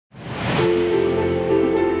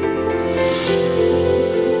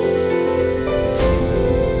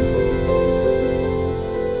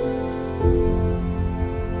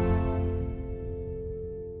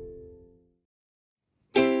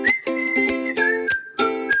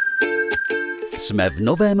Jsme v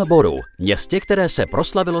Novém Boru, městě, které se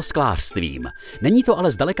proslavilo sklářstvím. Není to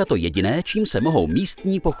ale zdaleka to jediné, čím se mohou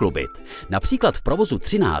místní pochlubit. Například v provozu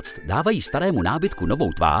 13 dávají starému nábytku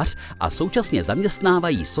novou tvář a současně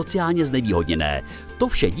zaměstnávají sociálně znevýhodněné. To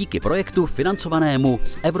vše díky projektu financovanému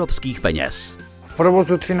z evropských peněz. V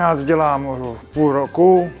provozu 13 dělám půl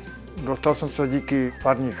roku. Dostal jsem se díky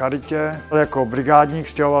farní charitě. Jako brigádník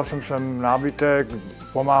stěhoval jsem sem nábytek,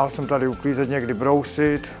 pomáhal jsem tady uklízet, někdy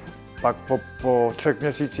brousit. Pak po 3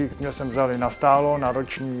 měsících mě jsem vzali nastálo na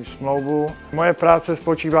roční smlouvu. Moje práce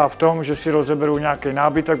spočívá v tom, že si rozeberu nějaký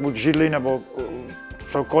nábytek, buď židli nebo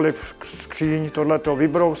cokoliv, skříň, tohleto,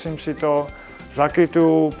 vybrousím si to,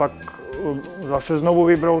 zakytuju, pak zase znovu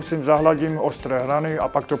vybrousím, zahladím ostré hrany a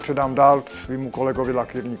pak to předám dál svému kolegovi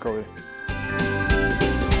lakírníkovi.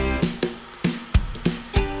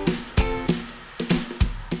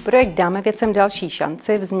 Projekt Dáme věcem další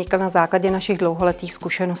šanci vznikl na základě našich dlouholetých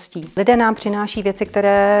zkušeností. Lidé nám přináší věci,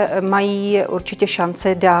 které mají určitě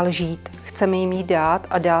šanci dál žít. Chceme jim jí dát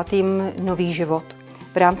a dát jim nový život.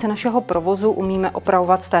 V rámci našeho provozu umíme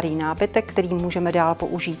opravovat starý nábytek, který můžeme dál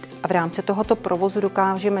použít. A v rámci tohoto provozu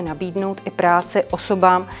dokážeme nabídnout i práci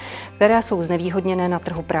osobám, které jsou znevýhodněné na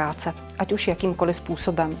trhu práce, ať už jakýmkoliv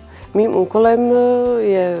způsobem. Mým úkolem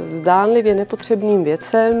je zdánlivě nepotřebným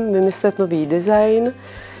věcem vymyslet nový design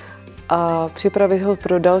a připravit ho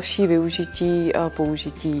pro další využití a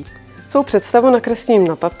použití. Svou představu nakreslím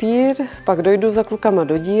na papír, pak dojdu za klukama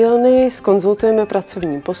do dílny, zkonzultujeme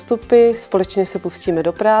pracovní postupy, společně se pustíme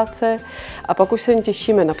do práce a pak už se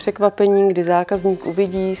těšíme na překvapení, kdy zákazník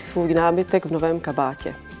uvidí svůj nábytek v novém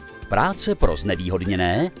kabátě. Práce pro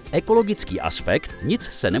znevýhodněné, ekologický aspekt, nic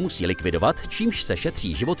se nemusí likvidovat, čímž se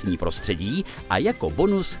šetří životní prostředí a jako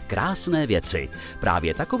bonus krásné věci.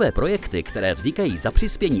 Právě takové projekty, které vznikají za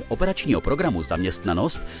přispění operačního programu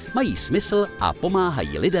Zaměstnanost, mají smysl a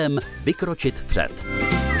pomáhají lidem vykročit vpřed.